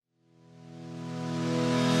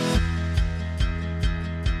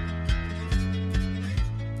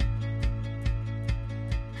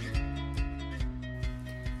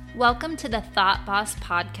Welcome to the Thought Boss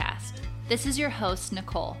Podcast. This is your host,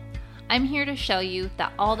 Nicole. I'm here to show you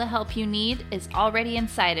that all the help you need is already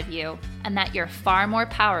inside of you and that you're far more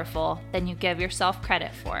powerful than you give yourself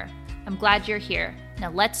credit for. I'm glad you're here.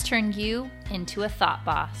 Now let's turn you into a thought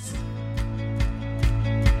boss.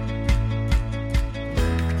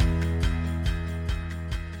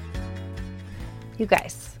 You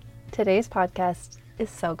guys, today's podcast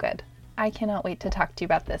is so good. I cannot wait to talk to you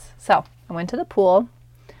about this. So I went to the pool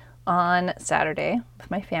on Saturday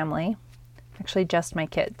with my family, actually just my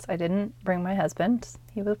kids. I didn't bring my husband.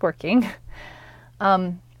 He was working.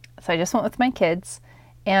 So I just went with my kids,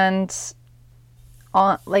 and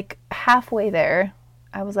on halfway there,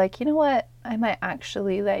 I was like, you know what? I might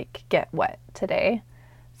actually get wet today.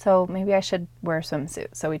 So maybe I should wear a swimsuit.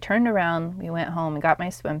 So we turned around, we went home, we got my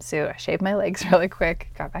swimsuit. I shaved my legs really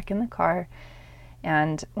quick, got back in the car,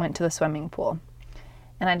 and went to the swimming pool.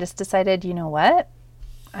 And I just decided, you know what?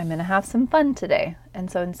 I'm going to have some fun today. And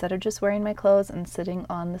so instead of just wearing my clothes and sitting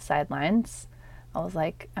on the sidelines, I was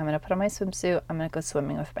like, I'm going to put on my swimsuit. I'm going to go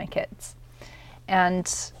swimming with my kids. And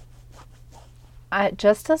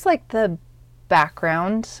just as the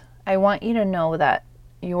background, I want you to know that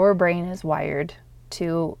your brain is wired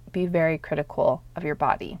to be very critical of your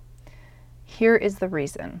body. Here is the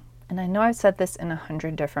reason. And I know I've said this in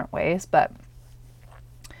 100 different ways, but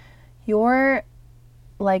your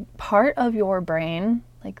part of your brain,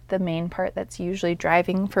 the main part that's usually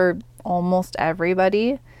driving for almost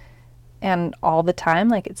everybody and all the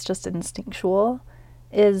time, it's just instinctual,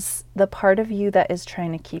 is the part of you that is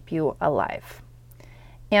trying to keep you alive.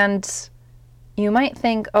 And you might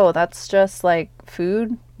think, oh, that's just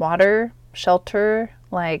food, water, shelter,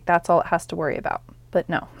 that's all it has to worry about. But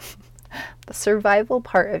no, the survival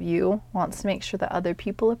part of you wants to make sure that other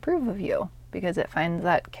people approve of you because it finds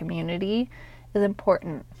that community is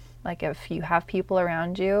important. If you have people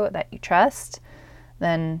around you that you trust,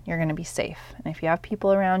 then you're going to be safe. And if you have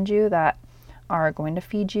people around you that are going to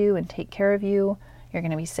feed you and take care of you, you're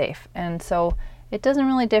going to be safe. And so it doesn't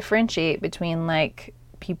really differentiate between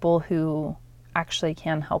people who actually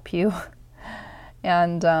can help you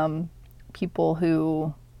and people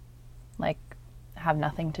who have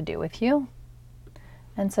nothing to do with you.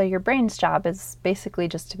 And so your brain's job is basically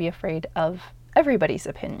just to be afraid of everybody's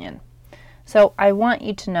opinion. So I want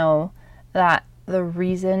you to know that the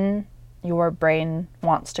reason your brain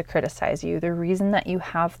wants to criticize you, the reason that you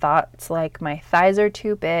have thoughts like, my thighs are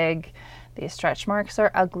too big, these stretch marks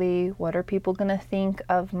are ugly, what are people going to think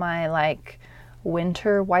of my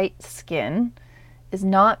winter white skin, is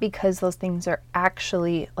not because those things are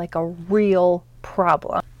actually a real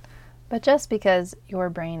problem, but just because your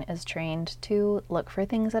brain is trained to look for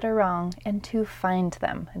things that are wrong and to find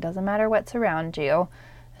them. It doesn't matter what's around you,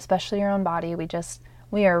 especially your own body.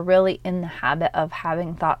 We are really in the habit of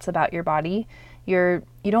having thoughts about your body. You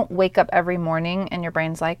don't wake up every morning and your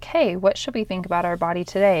brain's like, hey, what should we think about our body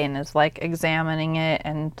today? And is examining it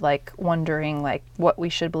and wondering what we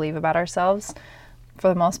should believe about ourselves. For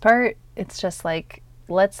the most part, it's just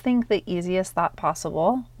let's think the easiest thought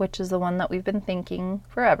possible, which is the one that we've been thinking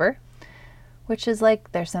forever, which is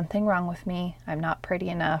there's something wrong with me. I'm not pretty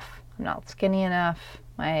enough. I'm not skinny enough.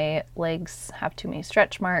 My legs have too many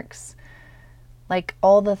stretch marks.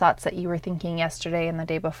 All the thoughts that you were thinking yesterday and the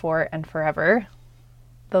day before and forever,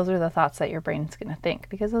 those are the thoughts that your brain's going to think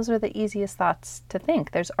because those are the easiest thoughts to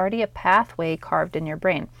think. There's already a pathway carved in your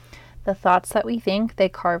brain. The thoughts that we think, they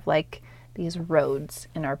carve these roads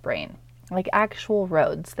in our brain, actual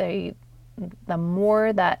roads. The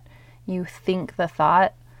more that you think the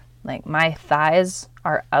thought, my thighs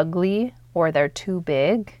are ugly or they're too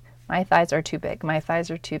big, my thighs are too big, my thighs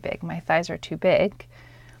are too big, my thighs are too big,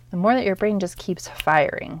 the more that your brain just keeps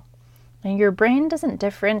firing. And your brain doesn't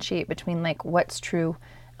differentiate between what's true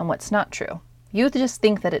and what's not true. You just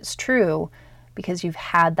think that it's true because you've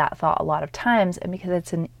had that thought a lot of times and because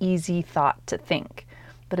it's an easy thought to think.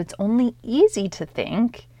 But it's only easy to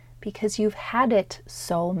think because you've had it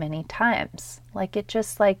so many times. It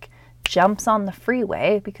just jumps on the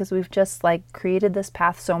freeway because we've just created this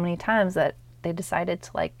path so many times that they decided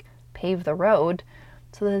to pave the road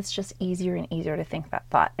so that it's just easier and easier to think that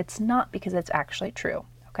thought. It's not because it's actually true,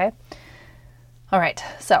 okay? All right,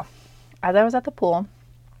 so as I was at the pool,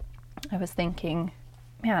 I was thinking,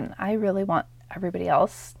 man, I really want everybody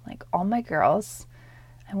else, all my girls,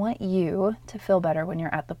 I want you to feel better when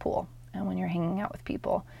you're at the pool and when you're hanging out with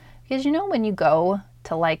people. Because when you go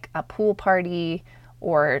to a pool party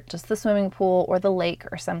or just the swimming pool or the lake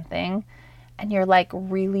or something, and you're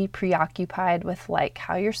really preoccupied with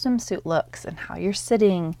how your swimsuit looks and how you're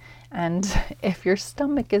sitting and if your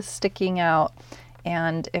stomach is sticking out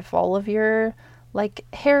and if all of your Like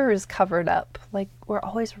hair is covered up. Like we're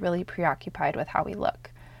always really preoccupied with how we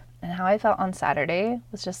look. And how I felt on Saturday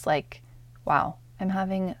was just like, wow, I'm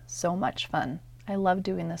having so much fun. I love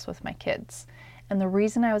doing this with my kids. And the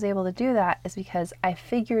reason I was able to do that is because I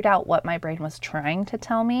figured out what my brain was trying to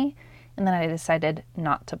tell me, and then I decided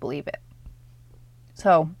not to believe it.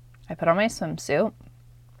 So I put on my swimsuit,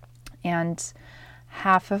 and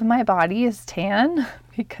half of my body is tan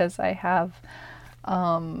because I have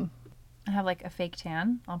like a fake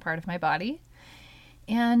tan on part of my body.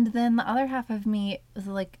 And then the other half of me is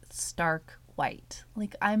like stark white.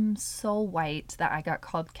 Like I'm so white that I got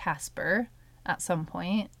called Casper at some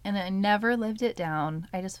point, and I never lived it down.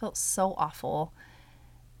 I just felt so awful.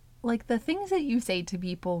 Like the things that you say to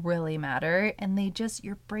people really matter, and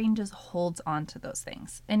your brain just holds on to those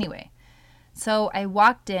things. Anyway, so I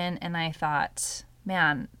walked in and I thought,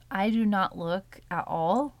 man, I do not look at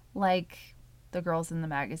all like the girls in the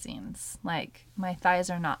magazines. Like my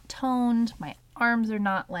thighs are not toned, my arms are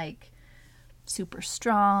not like super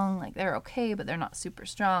strong. Like they're okay, but they're not super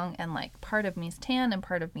strong. And like part of me is tan and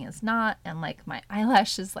part of me is not. And like my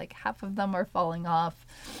eyelashes, like half of them are falling off.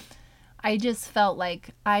 I just felt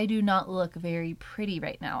like I do not look very pretty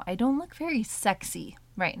right now. I don't look very sexy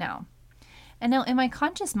right now. And now in my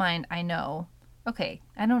conscious mind, I know, okay,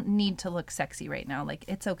 I don't need to look sexy right now. Like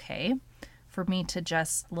it's okay for me to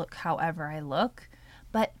just look however I look.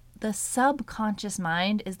 But the subconscious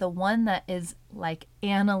mind is the one that is like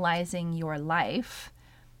analyzing your life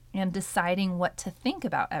and deciding what to think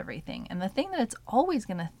about everything. And the thing that it's always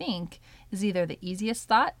going to think is either the easiest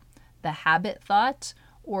thought, the habit thought,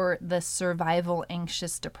 or the survival,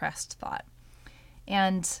 anxious, depressed thought.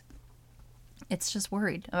 And it's just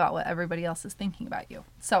worried about what everybody else is thinking about you.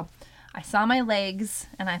 So I saw my legs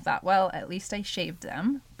and I thought, well, at least I shaved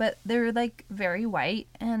them, but they're like very white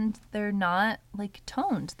and they're not like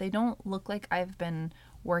toned. They don't look like I've been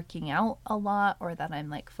working out a lot or that I'm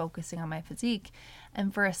like focusing on my physique.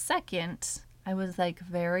 And for a second, I was like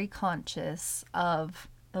very conscious of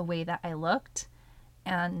the way that I looked,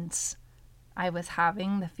 and I was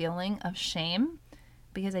having the feeling of shame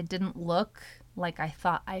because I didn't look like I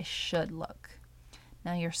thought I should look.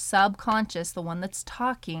 Now your subconscious, the one that's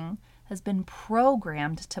talking, has been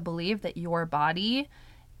programmed to believe that your body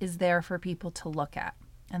is there for people to look at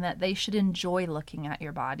and that they should enjoy looking at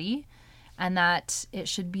your body and that it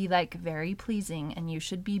should be like very pleasing and you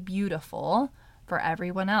should be beautiful for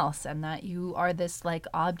everyone else and that you are this like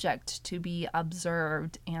object to be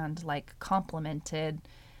observed and like complimented.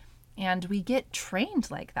 And we get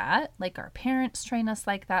trained like that. Like our parents train us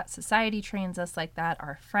like that. Society trains us like that.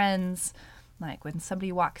 Our friends. Like when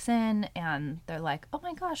somebody walks in and they're like, oh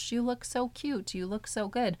my gosh, you look so cute. You look so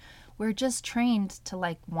good. We're just trained to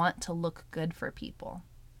like want to look good for people.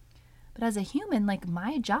 But as a human, like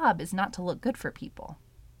my job is not to look good for people.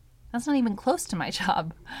 That's not even close to my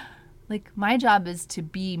job. Like my job is to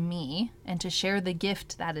be me and to share the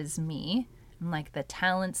gift that is me and like the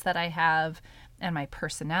talents that I have and my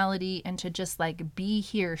personality and to just like be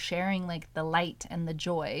here sharing like the light and the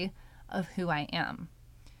joy of who I am.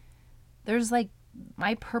 There's like,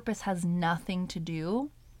 my purpose has nothing to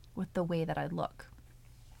do with the way that I look.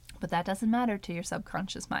 But that doesn't matter to your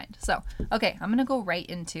subconscious mind. So, okay, I'm going to go right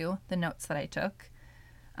into the notes that I took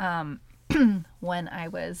when I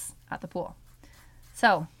was at the pool.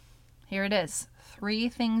 So, here it is. 3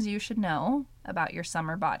 things you should know about your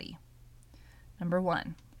summer body. Number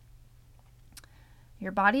 1,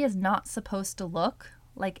 your body is not supposed to look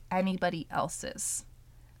like anybody else's.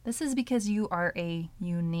 This is because you are a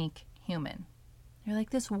unique human. You're like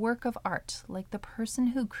this work of art. Like the person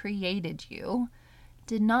who created you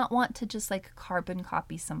did not want to just like carbon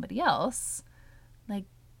copy somebody else. Like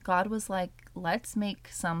God was like, let's make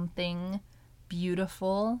something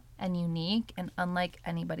beautiful and unique and unlike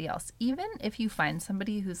anybody else. Even if you find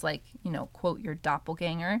somebody who's like, you know, quote, your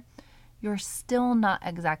doppelganger, you're still not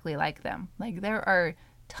exactly like them. Like there are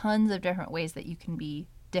tons of different ways that you can be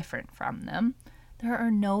different from them. There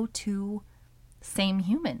are no two same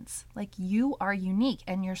humans. Like you are unique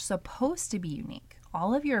and you're supposed to be unique.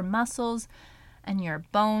 All of your muscles and your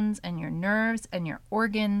bones and your nerves and your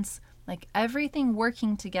organs, like everything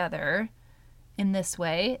working together in this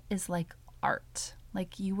way is like art.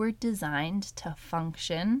 Like you were designed to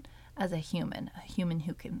function as a human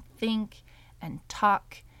who can think and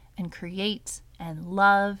talk and create and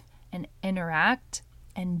love and interact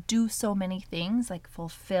and do so many things, like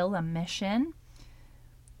fulfill a mission.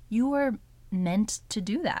 You were meant to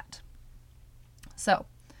do that. So,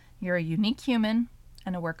 you're a unique human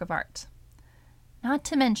and a work of art. Not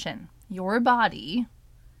to mention, your body,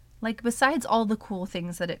 like besides all the cool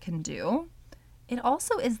things that it can do, it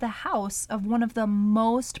also is the house of one of the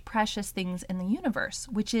most precious things in the universe,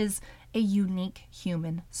 which is a unique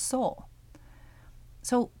human soul.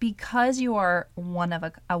 So because you are a one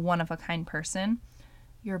of a kind person,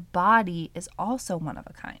 your body is also one of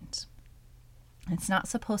a kind. It's not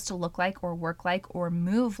supposed to look like or work like or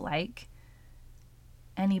move like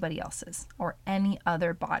anybody else's or any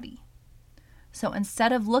other body. So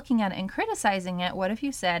instead of looking at it and criticizing it, what if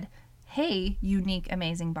you said, hey, unique,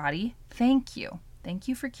 amazing body, thank you. Thank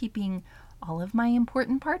you for keeping all of my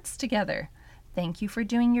important parts together. Thank you for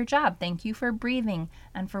doing your job. Thank you for breathing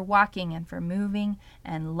and for walking and for moving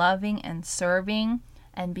and loving and serving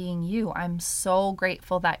and being you. I'm so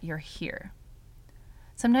grateful that you're here.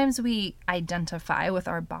 Sometimes we identify with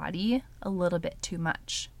our body a little bit too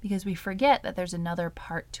much because we forget that there's another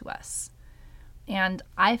part to us. And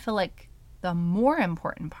I feel like the more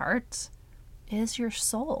important part is your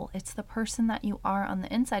soul. It's the person that you are on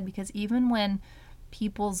the inside, because even when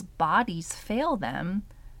people's bodies fail them,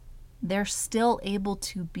 they're still able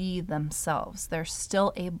to be themselves. They're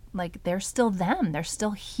still they're still them. They're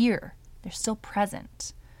still here. They're still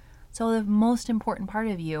present. So the most important part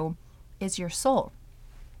of you is your soul.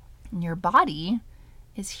 And your body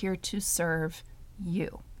is here to serve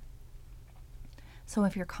you. So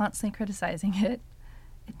if you're constantly criticizing it,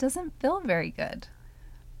 it doesn't feel very good.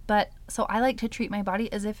 But so I like to treat my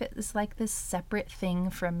body as if it's like this separate thing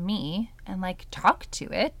from me, and like talk to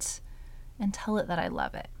it and tell it that I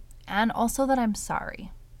love it. And also that I'm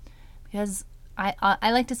sorry, because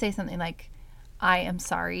I like to say something like, I am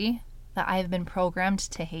sorry that I have been programmed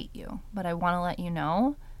to hate you, but I want to let you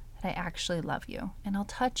know that I actually love you. And I'll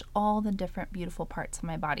touch all the different beautiful parts of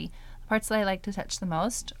my body. The parts that I like to touch the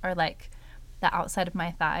most are like the outside of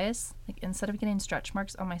my thighs. Like instead of getting stretch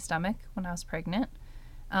marks on my stomach when I was pregnant,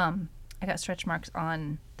 I got stretch marks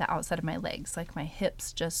on the outside of my legs. Like my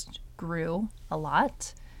hips just grew a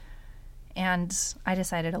lot. And I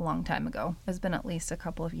decided a long time ago, it's been at least a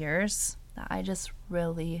couple of years, that I just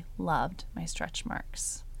really loved my stretch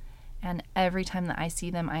marks. And every time that I see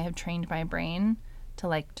them, I have trained my brain to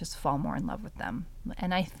like just fall more in love with them.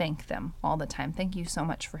 And I thank them all the time. Thank you so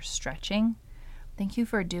much for stretching. Thank you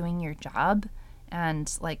for doing your job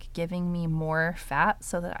and like giving me more fat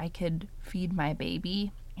so that I could feed my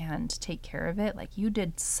baby and take care of it. Like you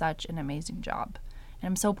did such an amazing job. And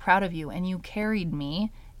I'm so proud of you. And you carried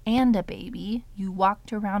me and a baby. You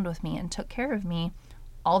walked around with me and took care of me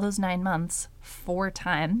all those 9 months 4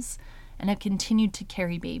 times and have continued to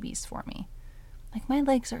carry babies for me. Like my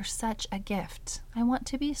legs are such a gift. I want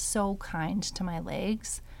to be so kind to my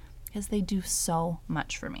legs because they do so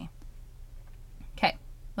much for me. Okay,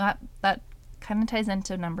 that kind of ties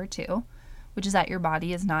into number 2, which is that your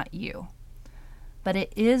body is not you. But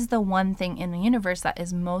it is the one thing in the universe that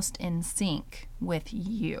is most in sync with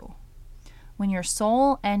you. When your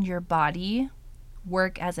soul and your body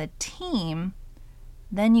work as a team,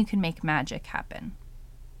 then you can make magic happen.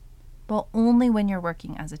 But only when you're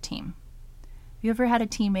working as a team. Have you ever had a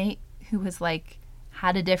teammate who was like,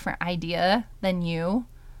 had a different idea than you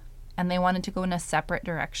and they wanted to go in a separate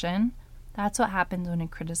direction? That's what happens when we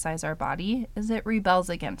criticize our body, is it rebels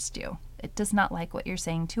against you. It does not like what you're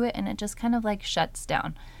saying to it, and it just kind of like shuts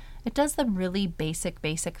down. It does the really basic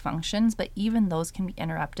functions, but even those can be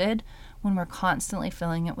interrupted when we're constantly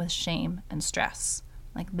filling it with shame and stress.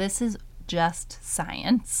 Like this is just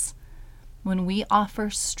science. When we offer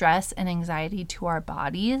stress and anxiety to our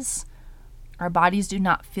bodies do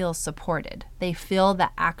not feel supported. They feel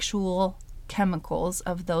the actual chemicals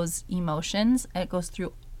of those emotions. It goes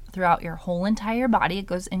throughout your whole entire body. It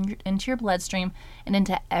goes into your bloodstream and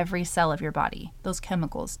into every cell of your body. Those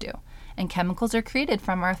chemicals do. And chemicals are created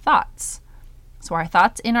from our thoughts. So our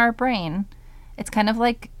thoughts in our brain, it's kind of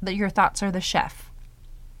like your thoughts are the chef.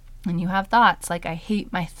 And you have thoughts like, I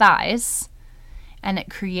hate my thighs, and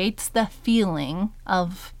it creates the feeling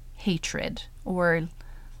of hatred, or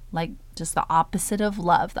like just the opposite of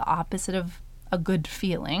love, the opposite of a good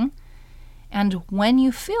feeling. And when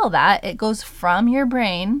you feel that, it goes from your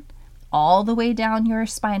brain all the way down your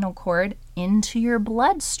spinal cord into your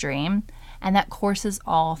bloodstream, and that courses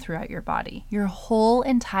all throughout your body. Your whole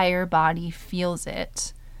entire body feels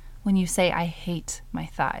it when you say, I hate my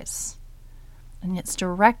thighs. And it's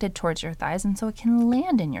directed towards your thighs, and so it can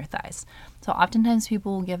land in your thighs. So oftentimes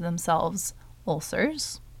people will give themselves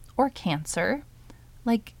ulcers or cancer.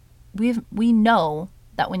 Like we know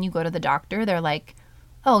that when you go to the doctor, they're like,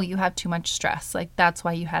 oh, you have too much stress. Like that's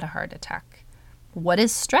why you had a heart attack. What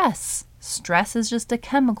is stress? Stress is just a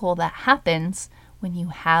chemical that happens when you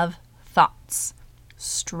have thoughts,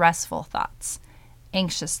 stressful thoughts,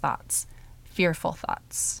 anxious thoughts, fearful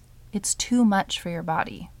thoughts. It's too much for your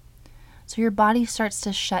body. So your body starts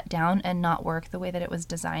to shut down and not work the way that it was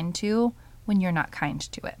designed to when you're not kind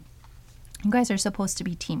to it. You guys are supposed to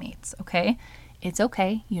be teammates, okay? It's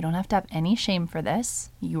okay. You don't have to have any shame for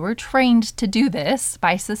this. You were trained to do this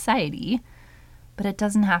by society, but it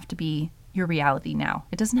doesn't have to be your reality now.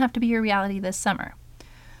 It doesn't have to be your reality this summer.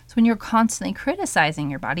 So when you're constantly criticizing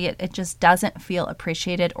your body, it just doesn't feel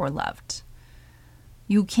appreciated or loved.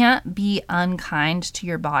 You can't be unkind to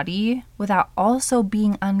your body without also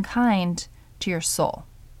being unkind to your soul,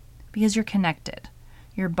 because you're connected.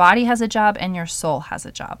 Your body has a job and your soul has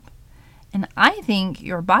a job. And I think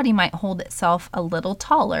your body might hold itself a little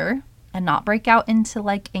taller and not break out into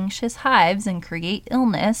like anxious hives and create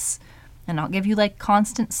illness and not give you like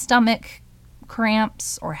constant stomach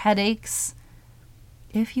cramps or headaches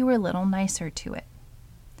if you were a little nicer to it.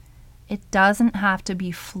 It doesn't have to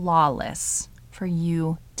be flawless for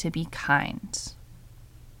you to be kind.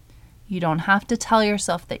 You don't have to tell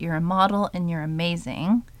yourself that you're a model and you're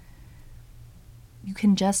amazing. You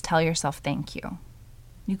can just tell yourself thank you.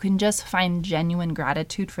 You can just find genuine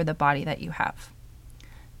gratitude for the body that you have.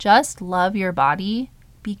 Just love your body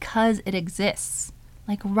because it exists.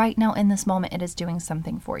 Like right now in this moment, it is doing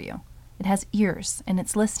something for you. It has ears and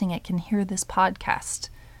it's listening. It can hear this podcast.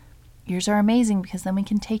 Ears are amazing because then we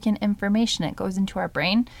can take in information. It goes into our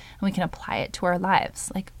brain and we can apply it to our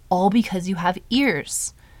lives. Like all because you have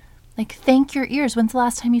ears. Like thank your ears. When's the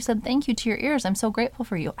last time you said thank you to your ears? I'm so grateful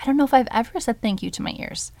for you. I don't know if I've ever said thank you to my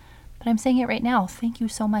ears, but I'm saying it right now. Thank you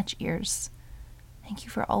so much, ears. Thank you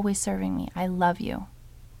for always serving me. I love you.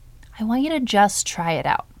 I want you to just try it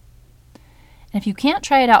out. And if you can't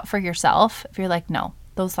try it out for yourself, if you're like, no,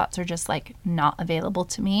 those thoughts are just like not available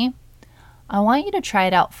to me, I want you to try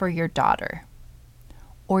it out for your daughter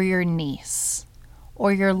or your niece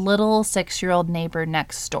or your little 6-year-old neighbor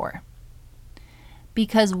next door.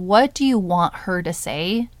 Because what do you want her to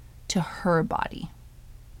say to her body?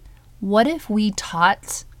 What if we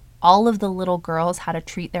taught all of the little girls how to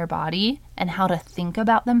treat their body and how to think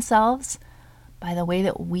about themselves by the way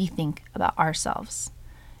that we think about ourselves?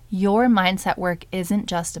 Your mindset work isn't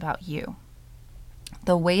just about you.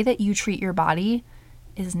 The way that you treat your body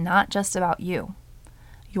is not just about you.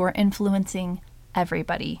 You're influencing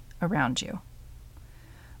everybody around you.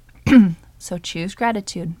 So choose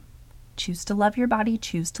gratitude. Choose to love your body.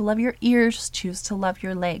 Choose to love your ears. Choose to love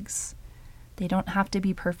your legs. They don't have to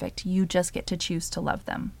be perfect. You just get to choose to love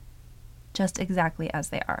them, just exactly as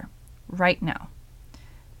they are, right now.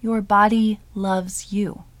 Your body loves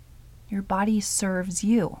you. Your body serves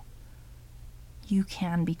you. You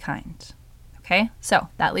can be kind. Okay? So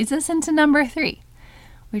that leads us into number 3,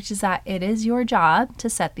 which is that it is your job to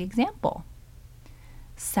set the example.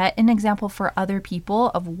 Set an example for other people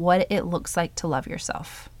of what it looks like to love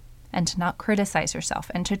yourself and to not criticize yourself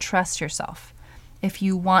and to trust yourself. If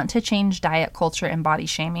you want to change diet culture and body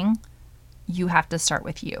shaming, you have to start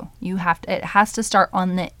with you. It has to start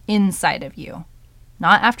on the inside of you.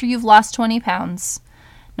 Not after you've lost 20 pounds,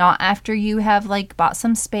 not after you have like bought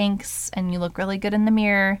some Spanx and you look really good in the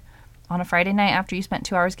mirror on a Friday night after you spent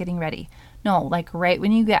 2 hours getting ready. No, like right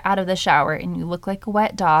when you get out of the shower and you look like a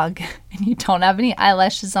wet dog and you don't have any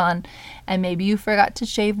eyelashes on and maybe you forgot to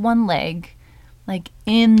shave one leg. Like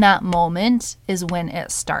in that moment is when it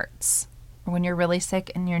starts. Or when you're really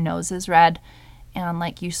sick and your nose is red and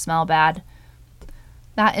like you smell bad.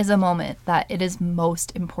 That is a moment that it is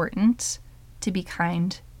most important to be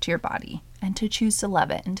kind to your body and to choose to love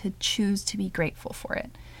it and to choose to be grateful for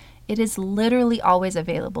it. It is literally always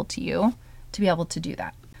available to you to be able to do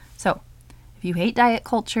that. So if you hate diet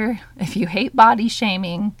culture, if you hate body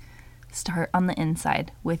shaming, start on the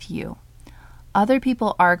inside with you. Other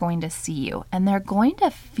people are going to see you and they're going to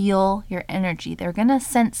feel your energy. They're going to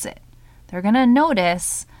sense it. They're going to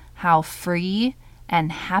notice how free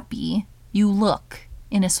and happy you look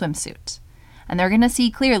in a swimsuit. And they're going to see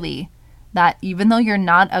clearly that even though you're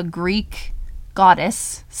not a Greek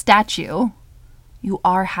goddess statue, you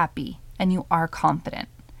are happy and you are confident.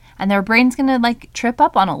 And their brain's going to like trip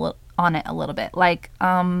up on it a little bit. Like,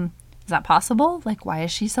 is that possible? Like, why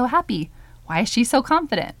is she so happy? Why is she so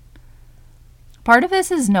confident? Part of this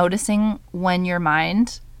is noticing when your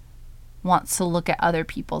mind wants to look at other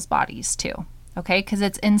people's bodies too, okay? Because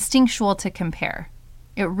it's instinctual to compare.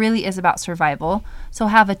 It really is about survival. So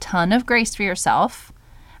have a ton of grace for yourself.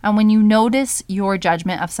 And when you notice your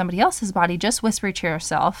judgment of somebody else's body, just whisper to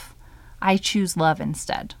yourself, I choose love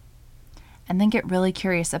instead. And then get really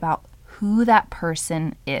curious about who that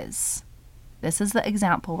person is. This is the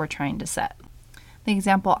example we're trying to set. The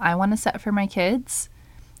example I want to set for my kids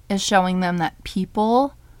is showing them that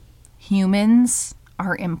people, humans,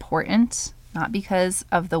 are important, not because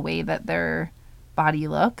of the way that their body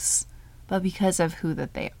looks, but because of who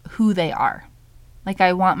they are. Like,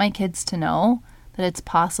 I want my kids to know that it's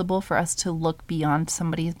possible for us to look beyond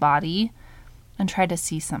somebody's body and try to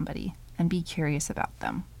see somebody and be curious about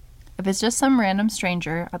them. If it's just some random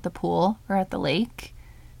stranger at the pool or at the lake,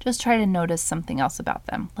 just try to notice something else about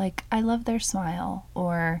them. Like, I love their smile,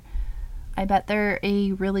 or I bet they're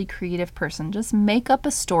a really creative person. Just make up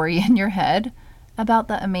a story in your head about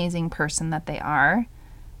the amazing person that they are,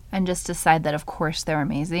 and just decide that, of course, they're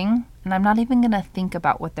amazing. And I'm not even going to think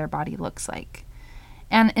about what their body looks like.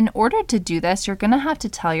 And in order to do this, you're going to have to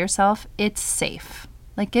tell yourself it's safe.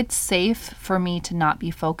 Like, it's safe for me to not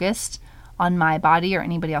be focused on my body or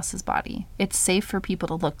anybody else's body. It's safe for people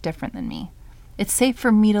to look different than me. It's safe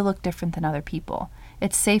for me to look different than other people.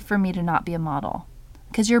 It's safe for me to not be a model.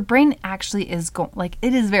 Because your brain actually is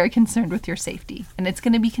it is very concerned with your safety. And it's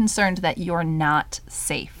going to be concerned that you're not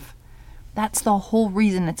safe. That's the whole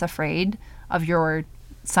reason it's afraid of your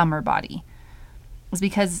summer body, is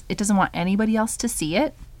because it doesn't want anybody else to see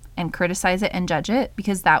it and criticize it and judge it,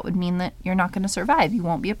 because that would mean that you're not going to survive. You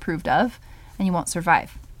won't be approved of, and you won't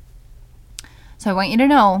survive. So I want you to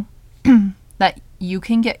know that you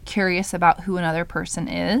can get curious about who another person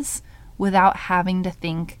is without having to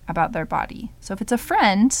think about their body. So if it's a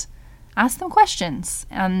friend, ask them questions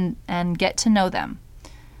and get to know them.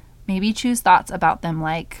 Maybe choose thoughts about them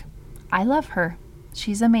like, I love her.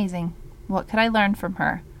 She's amazing. What could I learn from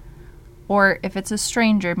her? Or if it's a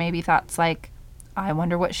stranger, maybe thoughts like, I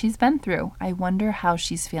wonder what she's been through. I wonder how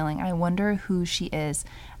she's feeling. I wonder who she is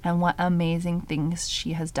and what amazing things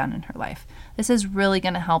she has done in her life. This is really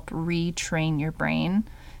going to help retrain your brain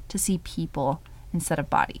to see people instead of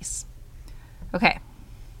bodies. Okay,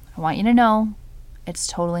 I want you to know it's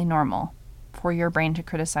totally normal for your brain to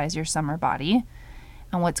criticize your summer body.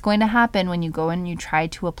 And what's going to happen when you go and you try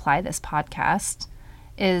to apply this podcast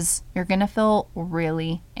is you're going to feel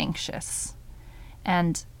really anxious.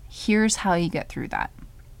 And here's how you get through that.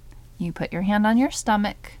 You put your hand on your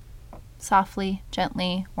stomach, softly,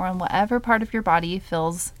 gently, or on whatever part of your body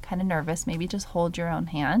feels kind of nervous. Maybe just hold your own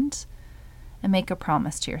hand and make a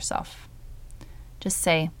promise to yourself. Just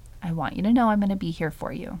say, I want you to know I'm going to be here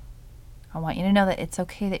for you. I want you to know that it's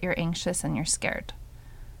okay that you're anxious and you're scared.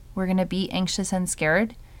 We're going to be anxious and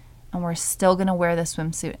scared, and we're still going to wear the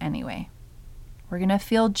swimsuit anyway. We're going to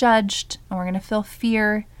feel judged, and we're going to feel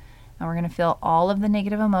fear, and we're going to feel all of the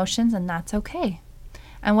negative emotions, and that's okay.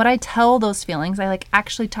 And what I tell those feelings, I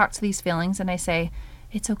actually talk to these feelings, and I say,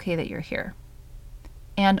 it's okay that you're here.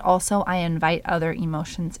 And also I invite other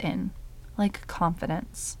emotions in, like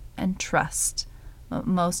confidence and trust, but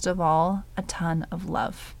most of all, a ton of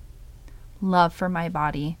love. Love for my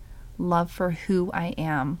body, love for who I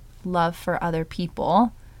am, love for other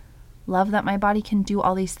people, love that my body can do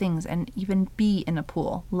all these things and even be in a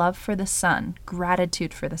pool, love for the sun,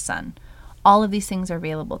 gratitude for the sun. All of these things are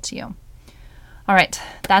available to you. All right,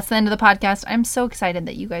 that's the end of the podcast. I'm so excited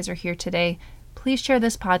that you guys are here today. Please share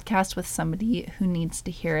this podcast with somebody who needs to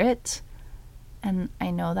hear it. And I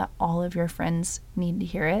know that all of your friends need to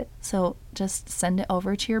hear it. So just send it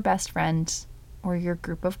over to your best friend or your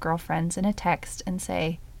group of girlfriends in a text and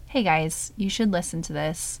say, hey guys, you should listen to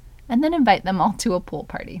this, and then invite them all to a pool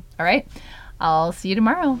party. All right? I'll see you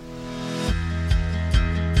tomorrow.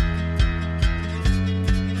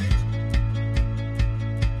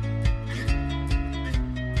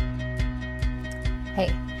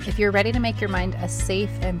 Hey, if you're ready to make your mind a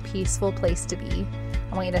safe and peaceful place to be,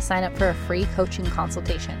 I want you to sign up for a free coaching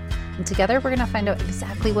consultation. And together we're going to find out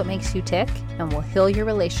exactly what makes you tick, and we'll heal your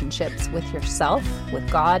relationships with yourself, with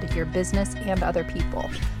God, your business, and other people.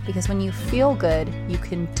 Because when you feel good, you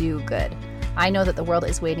can do good. I know that the world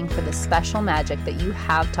is waiting for the special magic that you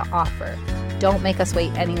have to offer. Don't make us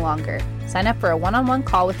wait any longer. Sign up for a one-on-one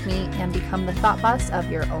call with me and become the thought boss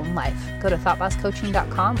of your own life. Go to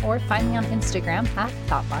thoughtbosscoaching.com or find me on Instagram at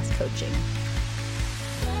thoughtbosscoaching.